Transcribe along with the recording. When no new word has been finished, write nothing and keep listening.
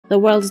the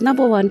world's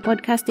 #1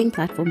 podcasting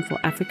platform for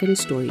African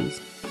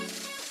stories.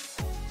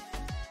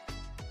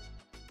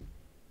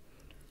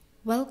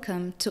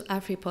 Welcome to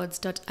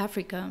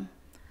Afripods.Africa.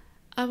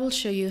 I will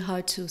show you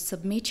how to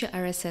submit your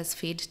RSS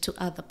feed to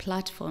other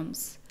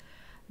platforms.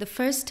 The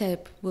first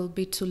step will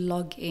be to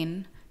log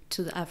in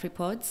to the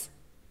Afripods.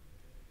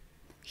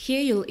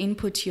 Here you'll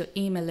input your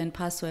email and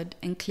password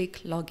and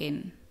click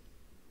Login.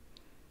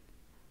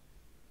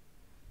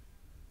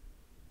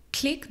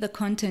 Click the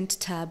Content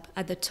tab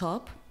at the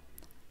top,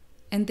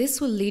 and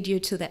this will lead you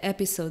to the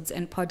Episodes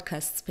and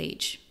Podcasts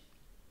page.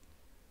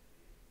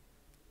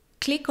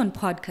 Click on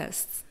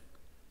Podcasts.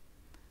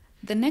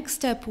 The next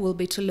step will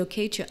be to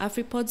locate your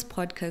Afripods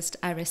Podcast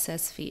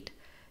RSS feed.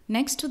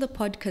 Next to the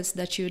podcast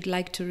that you would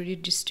like to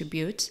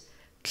redistribute,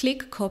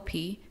 click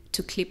Copy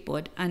to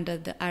Clipboard under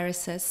the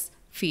RSS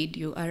feed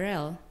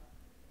URL.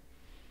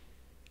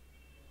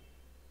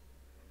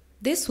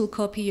 This will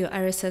copy your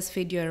RSS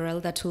feed URL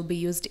that will be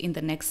used in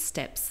the next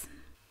steps.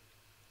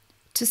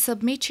 To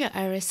submit your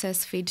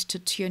RSS feed to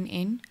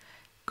TuneIn,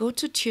 go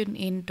to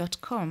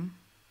tunein.com.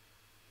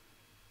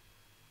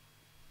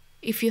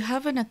 If you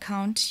have an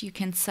account, you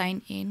can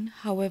sign in.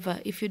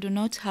 However, if you do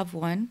not have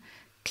one,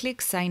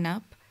 click Sign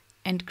Up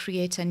and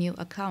create a new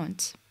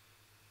account.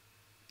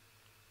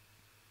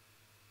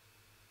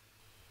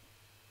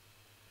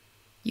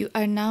 You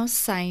are now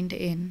signed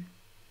in.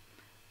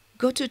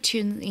 Go to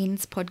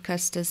TuneIn's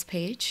Podcasters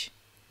page.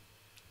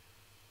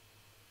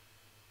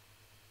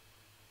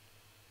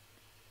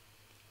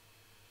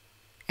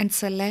 And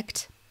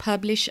select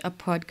Publish a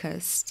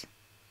Podcast.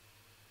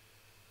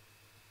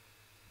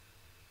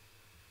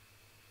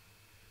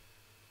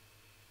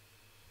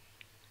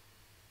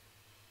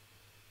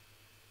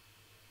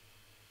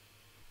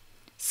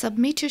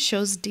 Submit your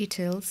show's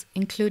details,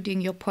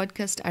 including your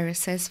podcast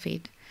RSS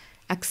feed.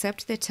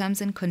 Accept the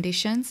terms and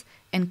conditions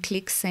and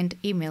click Send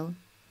Email.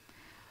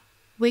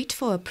 Wait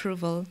for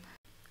approval.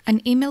 An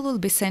email will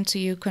be sent to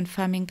you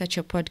confirming that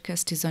your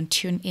podcast is on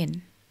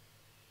TuneIn.